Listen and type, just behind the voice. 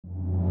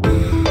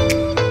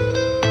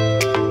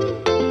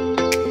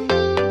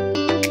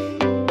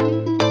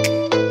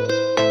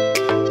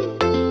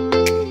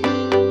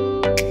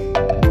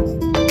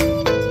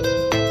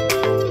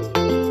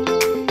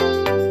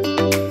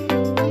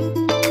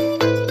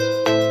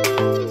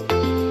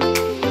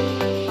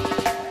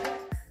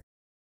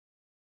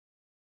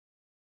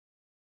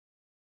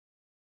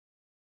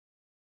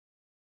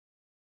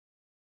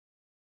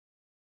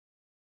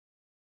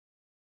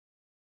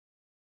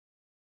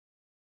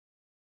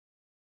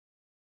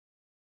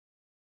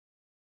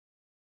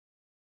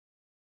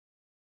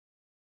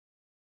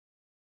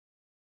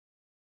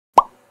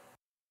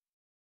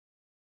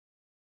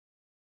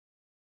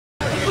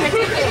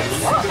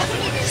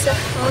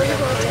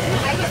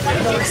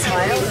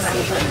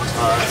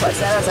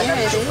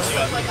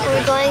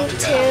We're going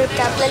to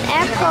Dublin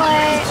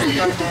Airport to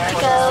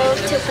go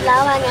to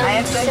Palawan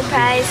and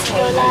surprise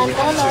Lola and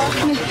Lolo.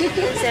 I'm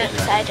so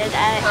excited. I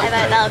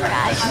might well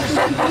cry.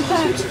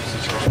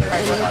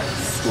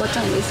 What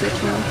time is it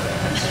now?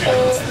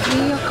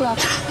 3 o'clock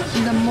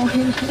in the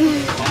morning.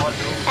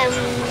 And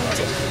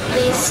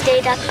we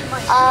stayed up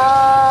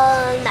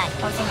all night.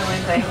 I'm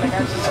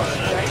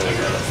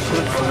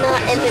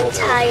not even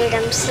tired.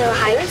 I'm so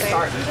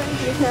hyper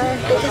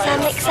because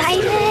I'm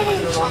excited to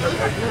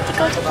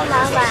go to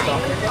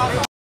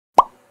Palawan.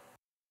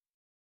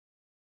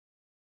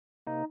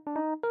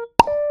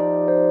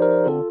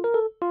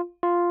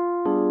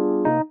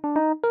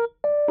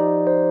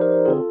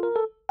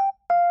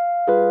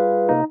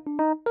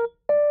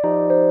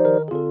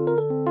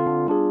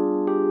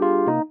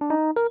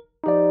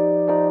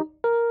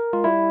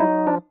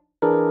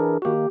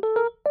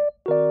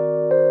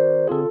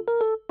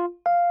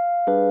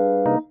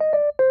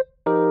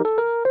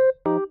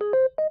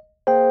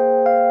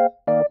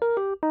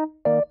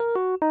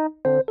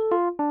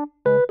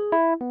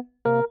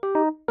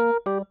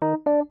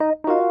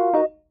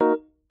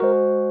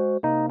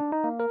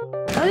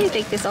 How do you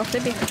take this off,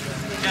 baby?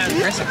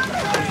 Press it.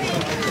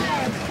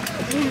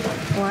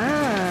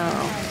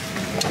 Wow.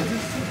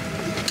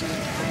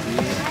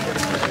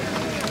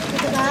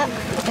 Look at that.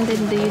 And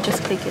then do you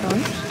just click it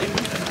on?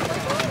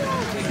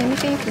 Can you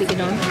click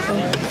it on?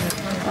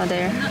 Oh,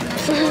 there.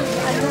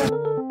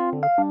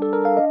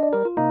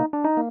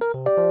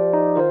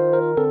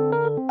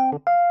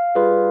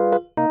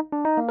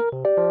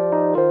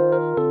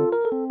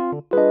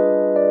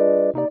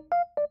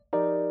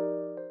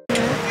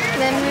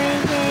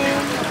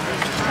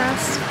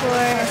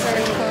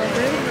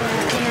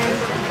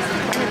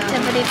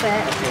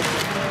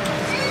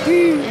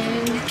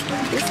 And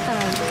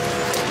discount.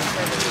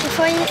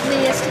 Before we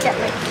used to get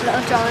like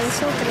little drawings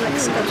so we could like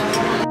scribble.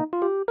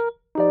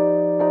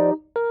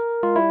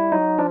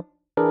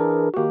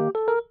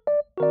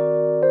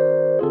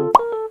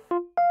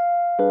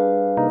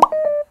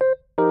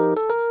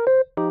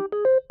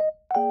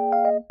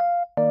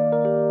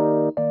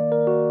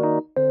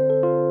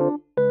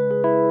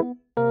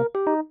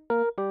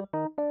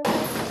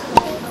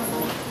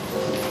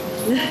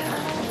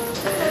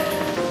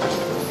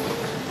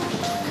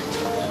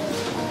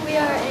 We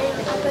are in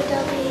Abu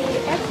Dhabi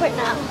airport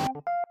now.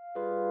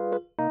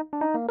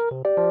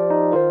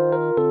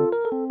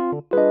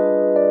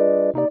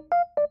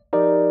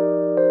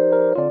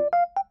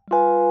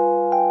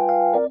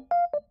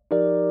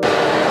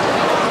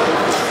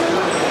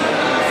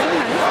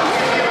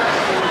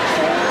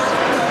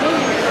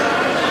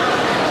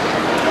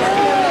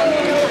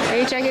 Are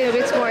you checking if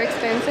it's more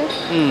expensive?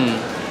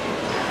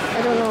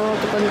 I don't know how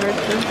to convert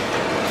to.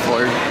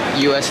 For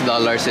US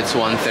dollars, it's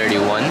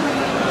 131.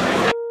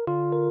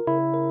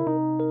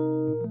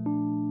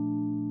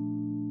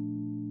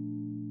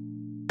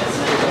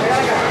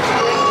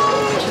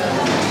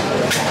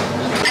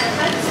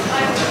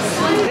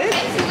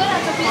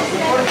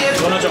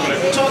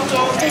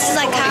 This is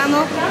like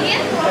caramel.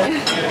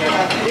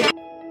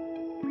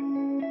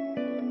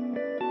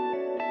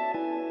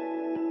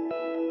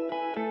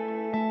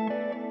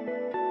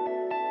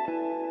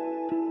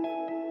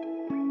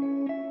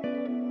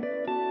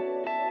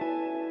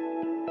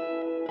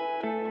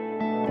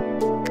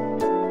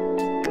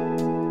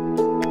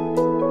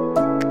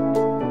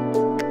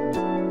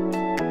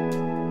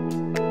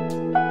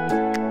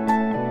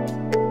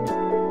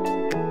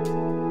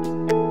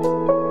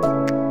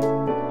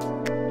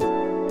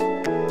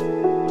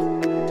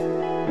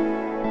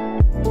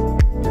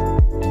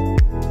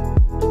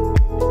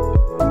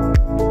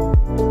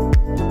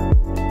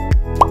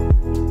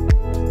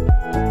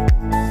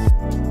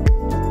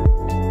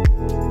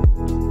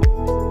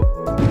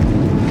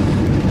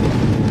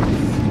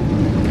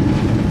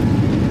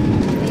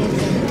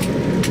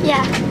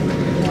 Yeah.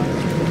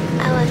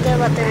 I wonder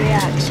what the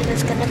reaction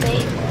is gonna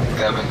be.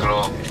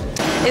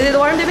 Is it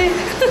warm, baby?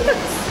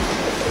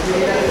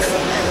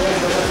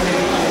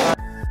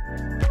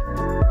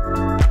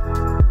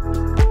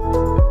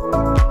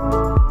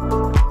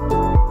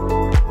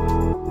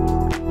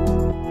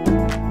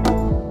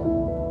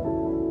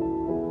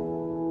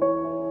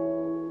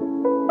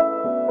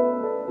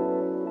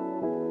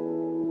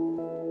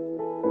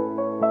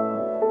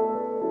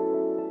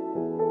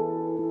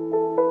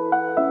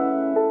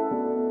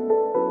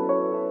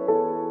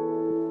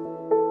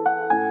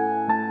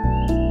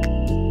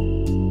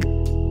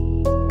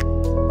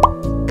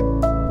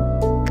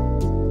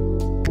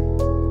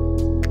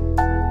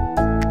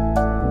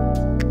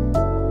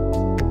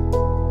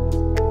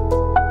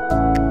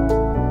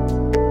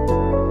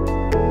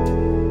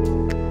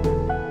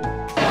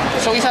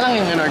 So isa lang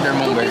yung in-order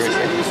mong burgers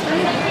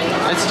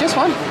eh? It's just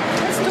one.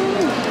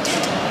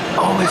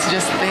 Oh, it's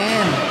just 10.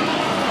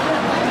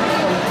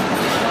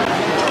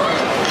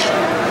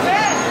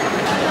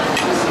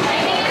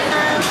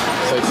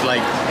 So it's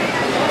like 100.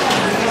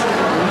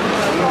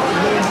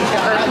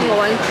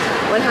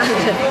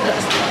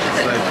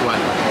 it's like what?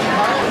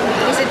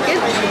 Is it good?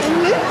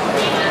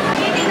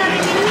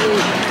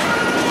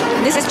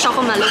 This is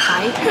chocolate.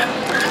 malupay.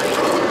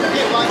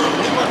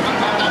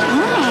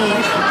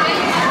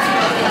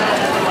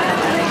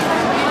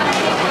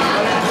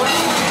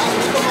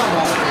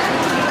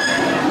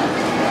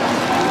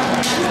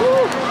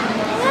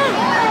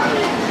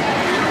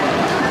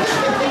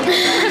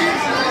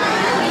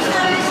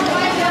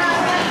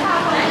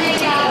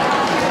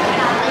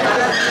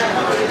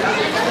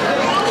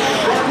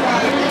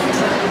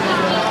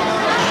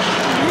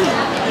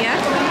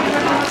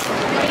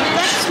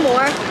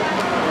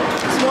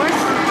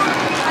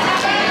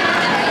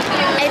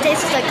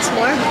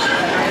 More.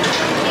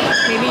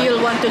 Maybe you'll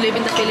want to live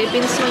in the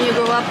Philippines when you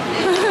grow up.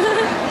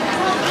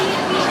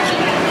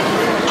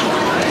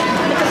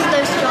 Because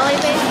there's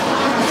Jollibee.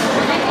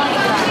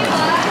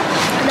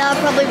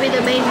 That'll probably be the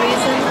main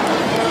reason.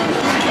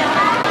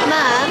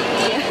 Mom,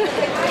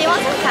 do you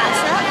want some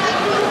catsup?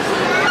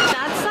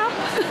 Catsup?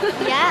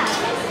 Yeah.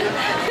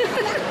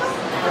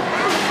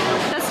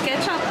 That's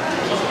ketchup.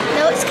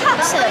 No, it's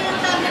catsup.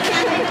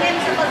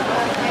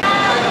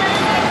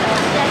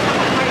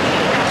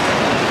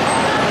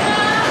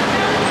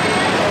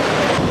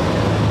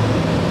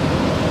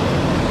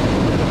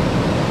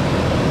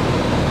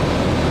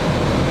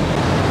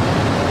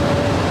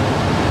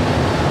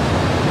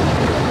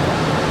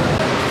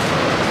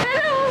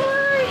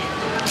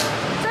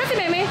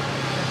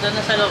 Doon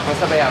na sa loob.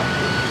 Basta ba yan?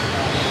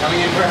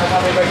 Coming in for a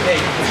happy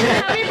birthday.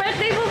 Happy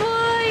birthday,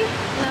 Buboy!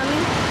 Namin.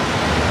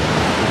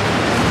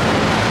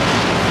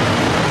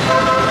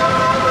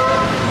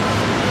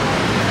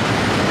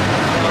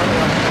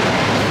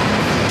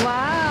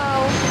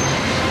 Wow!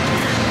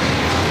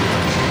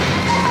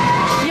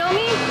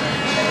 Yummy!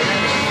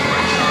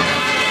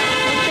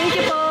 Thank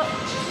you po.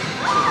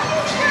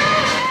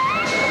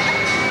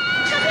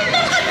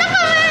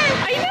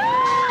 I know!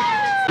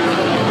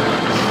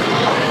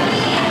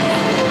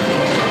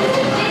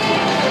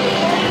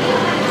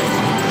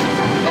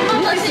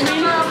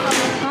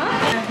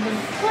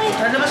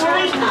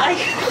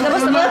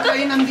 Labas na ba?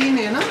 Kainan din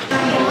eh, no?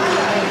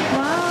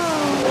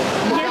 Wow!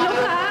 Yellow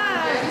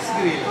card! It's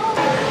green.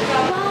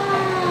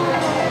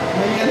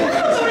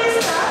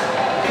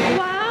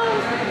 Wow!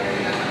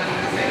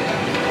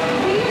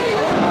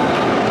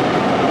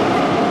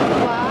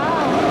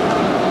 Wow!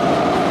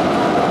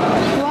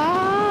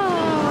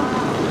 Wow!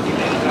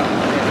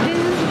 This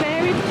is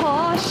very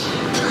posh.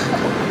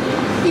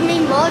 You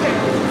mean modern?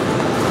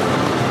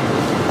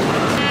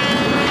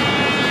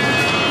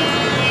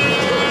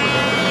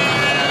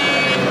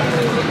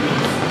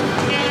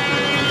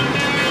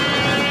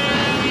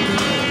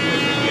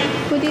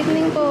 Good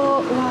evening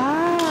po.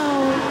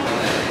 Wow!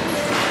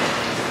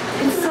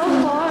 It's so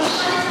posh.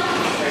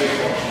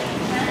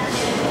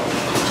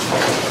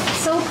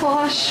 So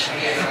posh.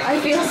 I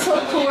feel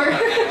so poor.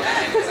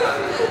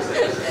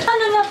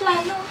 Ano na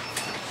plano?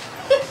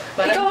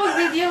 Ikaw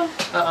mag-video.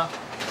 Oo.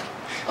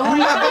 Oh my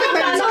God! Bakit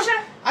may Plano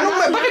siya.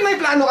 bakit may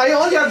plano kayo?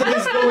 All you have to do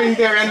is go in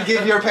there and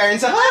give your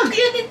parents a hug.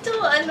 You need to,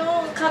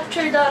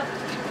 capture the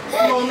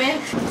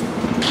moment.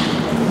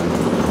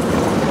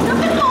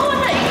 Dapat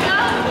mauna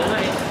ikaw.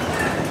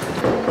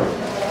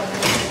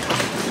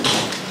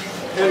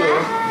 Hello.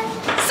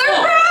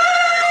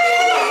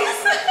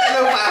 Surprise!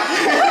 Hello pa.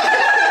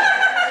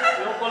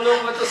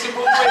 Loko-loko to si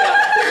Buboy ah.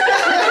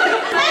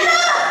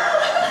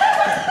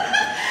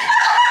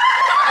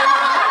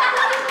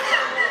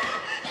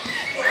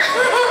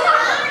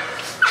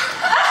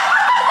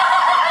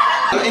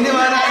 Hindi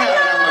ba na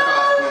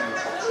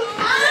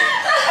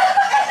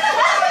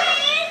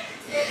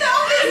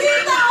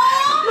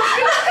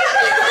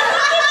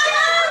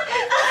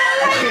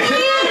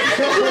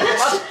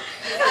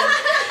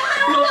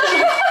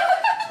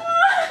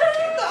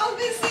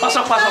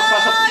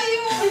Pasok.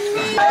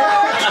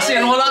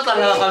 Kasi wala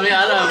talaga kami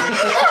alam.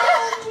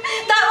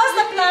 That was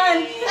the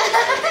plan.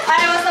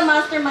 I was the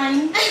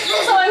mastermind.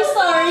 So I'm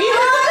sorry.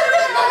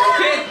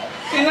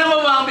 Tingnan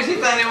mo ba ang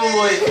bisita ni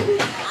Buboy?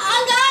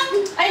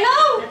 I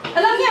know!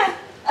 Alam niya.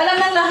 Alam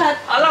ng lahat.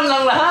 Alam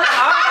lang lahat.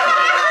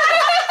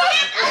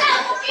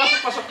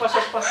 Pasok.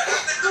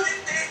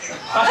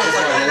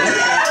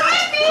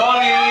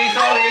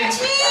 Sorry.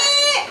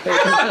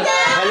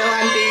 Hello,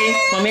 auntie.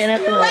 Mamaya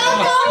na to.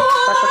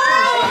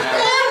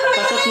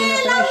 Pasok muna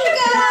tayo.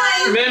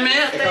 Meme,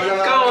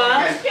 ikaw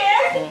ah.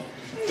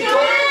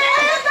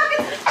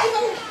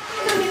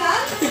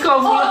 Ikaw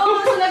mo lang.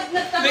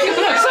 Hindi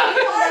ka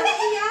nagsabi.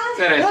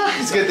 Seryoso.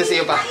 It's good to see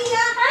you pa.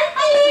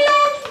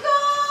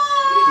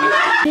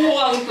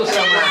 Mukhang to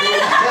sa mga.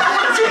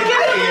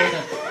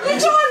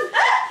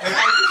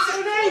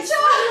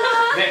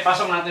 Hindi,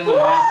 pasok natin mo.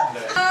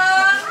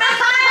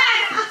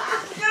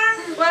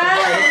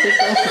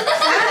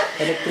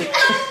 Electric.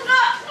 Ang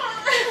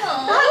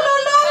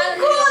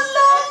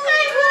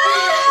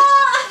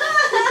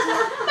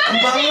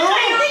bango!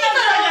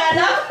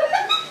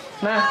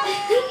 Ma.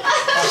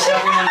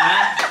 Sabi mo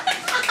na.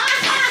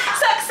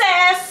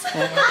 Success!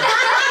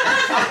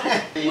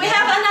 We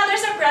have another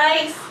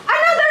surprise.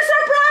 Another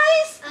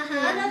surprise?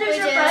 Another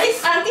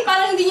surprise? Auntie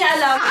parang hindi niya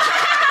alam.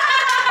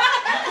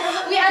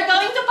 We are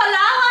going to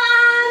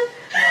Palawan!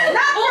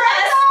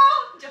 Bukas!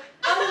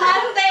 On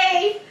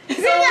Monday!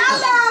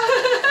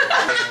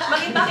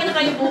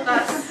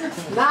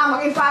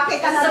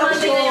 Sasamahan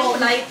niya yung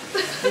flight.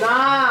 Na,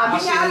 di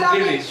niya alam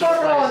yung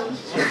koron.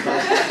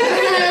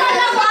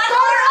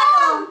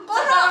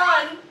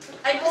 Koron!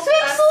 Ay,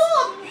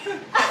 swimsuit!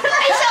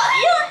 Ay, so,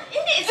 yun!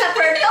 Hindi, sa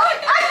Perton!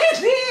 Ay,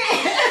 hindi!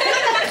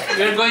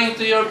 We're going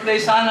to your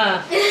place,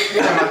 Hana.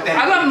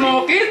 Alam mo,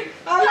 Kit?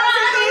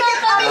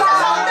 Kami sa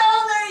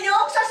Sundowner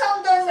yung sa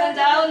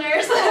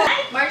Sundowners.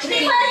 March di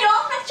ba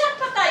yung? Nag-chat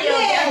pa tayo.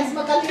 Yes,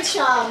 magaling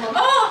siya.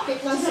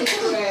 Mag-fit ng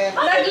secret.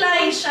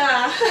 Nag-line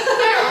siya.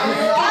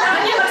 Kailangan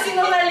niya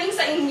magsinungaling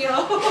sa inyo.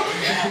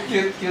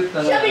 Cute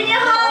talaga. Sabi niya,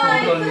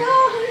 hi!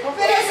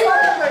 Pero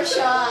sa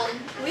version.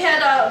 We had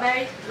a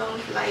very long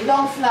flight.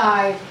 Long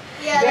flight.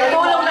 Yeah,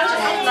 Tulong lang siya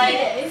sa flight.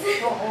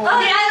 Oo.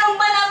 Anong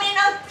ba namin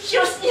ang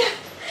shoes niya?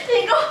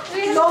 Iko,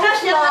 Long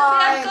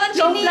flight.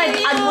 long flight,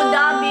 Abu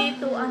Dhabi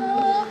to ano.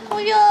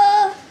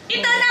 Kuya.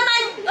 Ito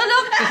naman!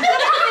 Look!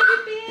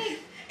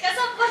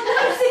 Kasama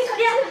na si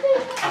Kuya.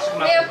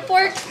 We have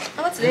pork.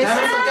 What's this?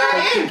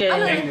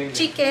 Chicken.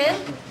 Chicken?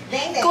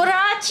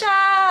 Kuracha!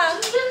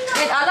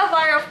 With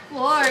alabar, of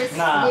course.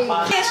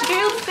 Fish,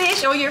 grilled fish.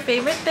 Oh, your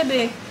favorite,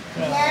 bebe.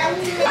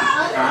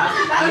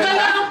 Ang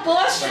ganda ng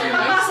posh.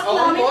 Papasok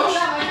namin.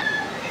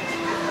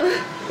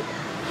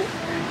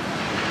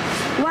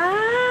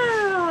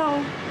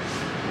 Wow!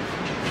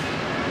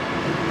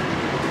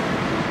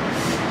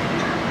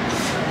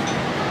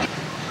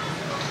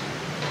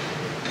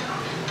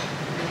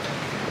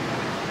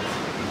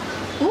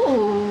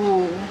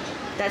 Ooh,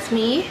 that's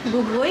me,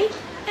 Buboy,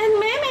 and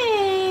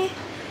Meme.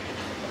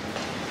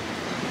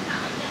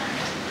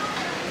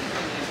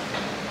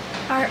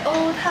 Our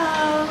old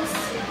house.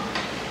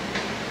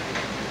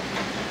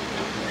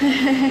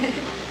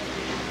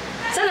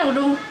 Saan ang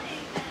room?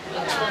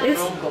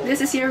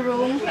 This is your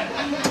room.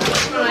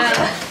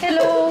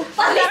 Hello.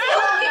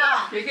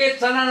 Kikit,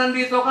 sana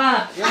nandito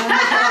ka? Yung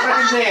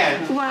kapatid na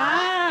yan.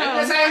 Wow.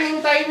 Nasayang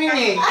yung timing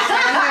eh.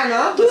 Sana,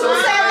 no?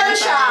 2-7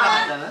 siya.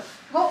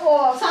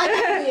 Oo, sana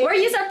Were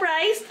you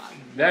surprised?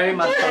 Very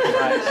much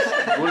surprised.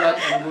 Gulat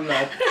ang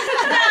gulat.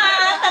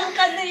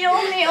 Tangkad na yung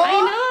I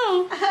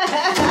know.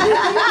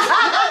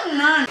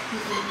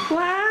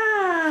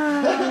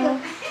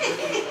 Wow.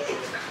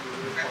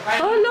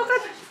 Oh, look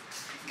at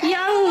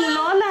young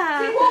Lola.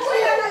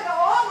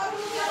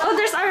 Oh,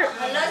 there's our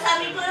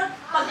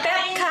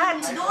pet cat,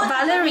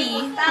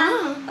 Valerie.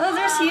 Oh,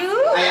 there's you.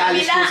 Ay,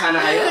 alis po sana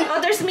kayo. Oh,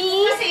 there's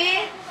me.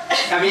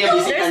 Kami yung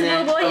bisita There's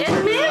niya. Buboy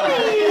and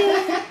Mary.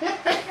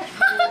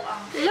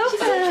 Look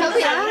at us.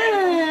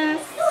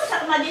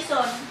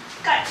 Madison.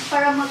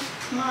 Para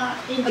Oh,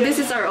 this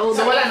is our old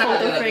So wala photo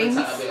nakatala dun frames.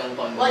 sa kabilang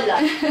condo. Wala.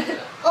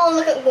 Oh,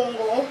 look at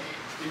Gongo.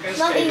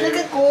 Mommy, look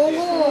at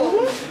Gongo.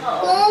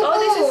 Gongo. Oh,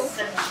 this is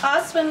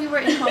us when we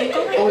were in Hong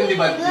Kong. Oh, hindi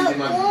ba? Hindi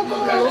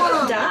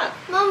mag-gano'n? That.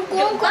 Mom,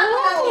 Gongo.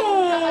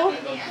 Oh.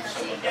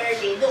 Si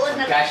Girlie. Doon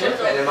na Cashier,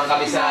 pwede naman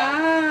kami sa...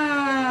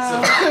 Wow.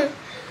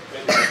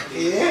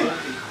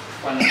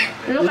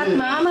 Look at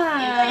Mama.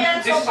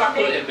 This is a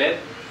full event.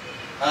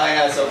 Ah,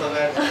 yeah, so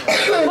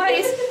Why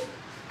is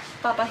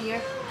Papa here?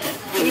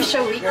 He's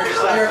so weak.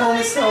 Your home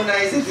is so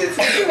nice. It's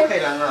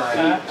okay lang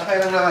naman. Okay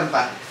lang naman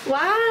pa.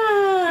 Wow.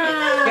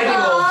 Galing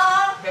mo.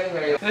 Galing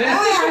galing.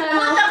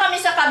 Punta kami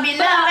sa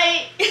kabila.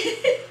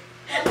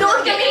 Doon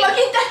kami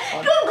makita.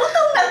 Doon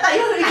gutom na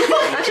tayo.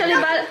 Actually,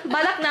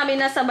 balak namin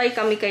na sabay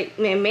kami kay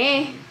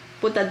Meme.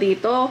 Punta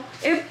dito.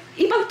 Eh,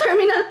 ibang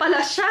terminal pala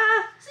siya.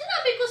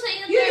 Sinabi ko sa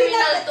inyo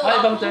terminal to. Ay,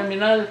 ibang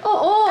terminal.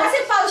 Oo. Kasi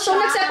pause So,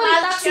 siya.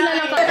 nag-second taxi na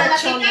lang kami.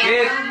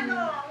 Kit,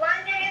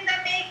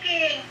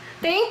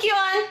 Thank you,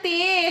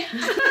 Auntie.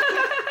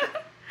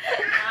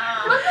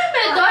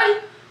 Medal.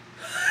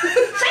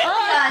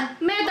 Oh,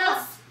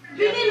 medals.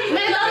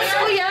 Medals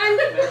ko yan.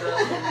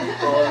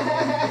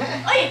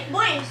 Ay,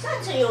 boy.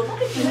 Saan sa'yo?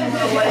 Bakit yun?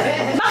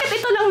 Bakit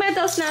ito lang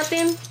medals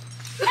natin?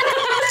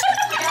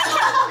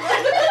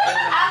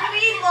 Ang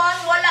ribbon,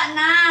 wala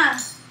na.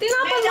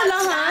 Tinapon mo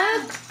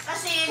lahat.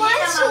 Kasi hindi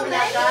na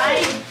maglagay.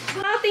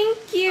 Oh, thank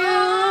you.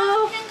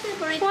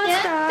 What's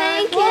that?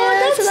 Thank you.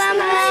 Oh,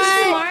 Salamat.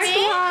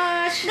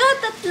 Smartwatch.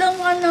 Tatlong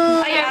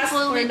ano. I asked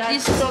for that.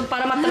 So,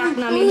 para matrack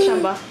namin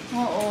siya ba?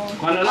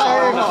 wala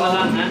lang, wala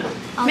lang, ha?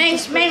 Meng,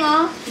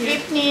 oh.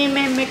 Gift ni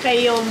Meme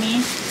kay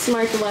Yomi.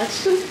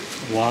 Smartwatch.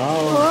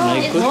 Wow,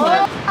 my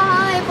goodness.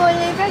 I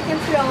believe I can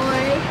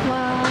fly.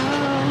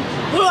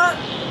 Wow.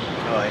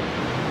 Okay.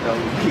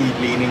 Don't keep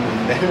leaning on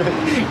them.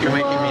 You're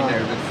making me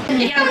nervous.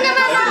 Yeah,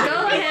 go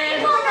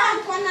ahead.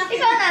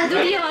 Ikaw na. Do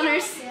the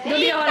honors. Do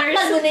the honors.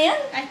 Tapal mo na yan?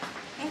 Ay,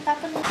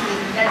 tapal mo.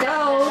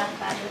 Go.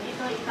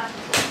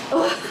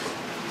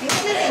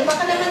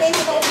 Baka naman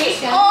ito ka ulit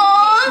yan.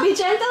 Oh! Be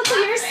gentle to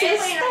your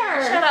sister.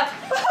 Shut up.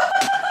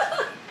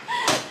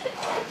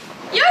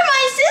 You're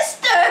my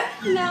sister!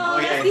 No,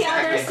 that's the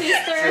other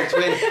sister. So,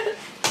 twin.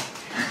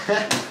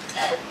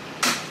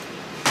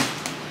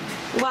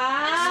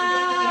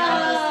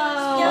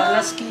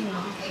 Wow.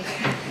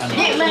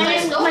 Di,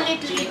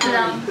 maliit-liit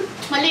lang.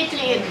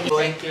 Maliit-liit.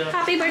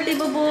 Happy birthday,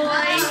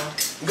 Buboy.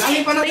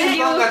 Galing pa natin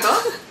Thank you. ba to?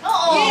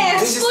 Oo.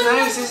 This is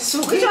nice. This is so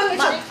good.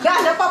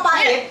 Gana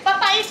papait.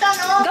 Papaitan,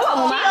 oh. Gawa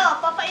mo, Ma? Oo,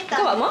 papaitan.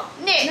 Gawa mo?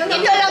 Hindi, ito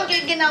lang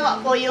yung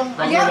ginawa ko yung...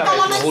 Yung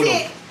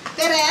kalamansi,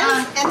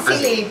 Terence, and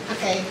sili.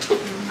 Okay.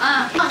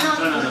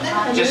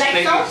 Just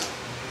like this.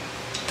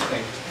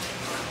 Okay.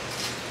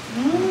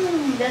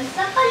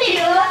 Ganda pala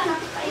yun.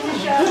 Nakakain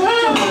siya.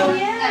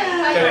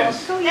 Terence.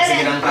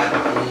 Sige lang pa.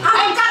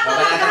 Ay, cut na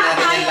lang Babalatan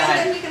natin yan lahat.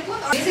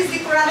 This is the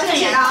Corazon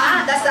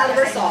the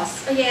silver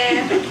sauce.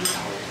 Yeah.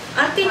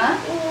 Ate,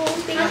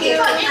 thank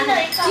you.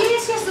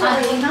 Yes, yes.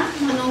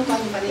 Anong pan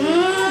pa rin?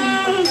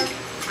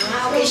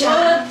 Okay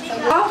siya.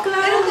 Wow,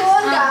 Clara. Pero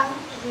doon ka.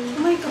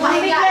 Oh my God.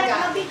 Mahiga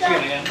ka. Sige na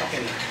yan.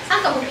 Okay na.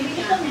 Saan ka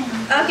bumili kami?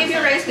 I'll give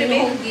you rice,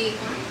 baby.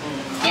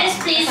 Yes,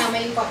 please.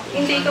 Kasama yung coffee.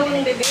 Hindi ikaw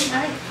yung baby.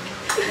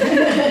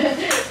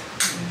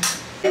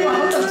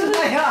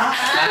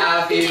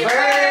 Happy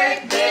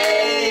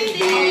birthday,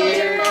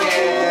 dear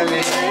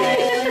Kelly.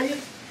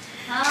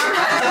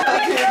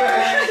 Happy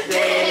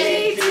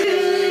birthday to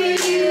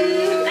you.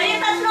 Kayo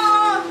tatlo.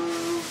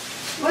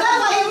 Wala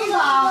ba yung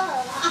iba?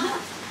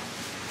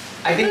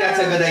 I think that's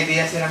a good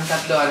idea, silang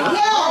tatlo, ano?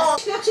 Yes!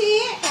 Chachi!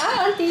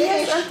 Auntie,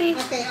 yes, auntie.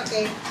 Okay,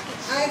 okay.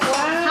 Ay,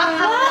 wow.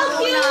 Hap-hap lang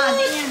muna.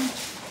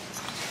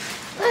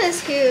 That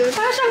is cute.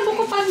 Parang siyang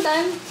buko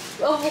pandan.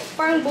 O,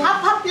 parang buko.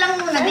 Hap-hap lang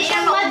muna. Di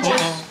yan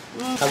maubos.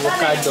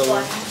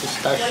 Avocado,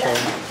 pistachio,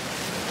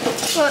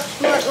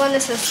 What one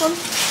is this one?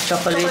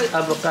 chocolate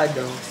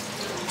avocado.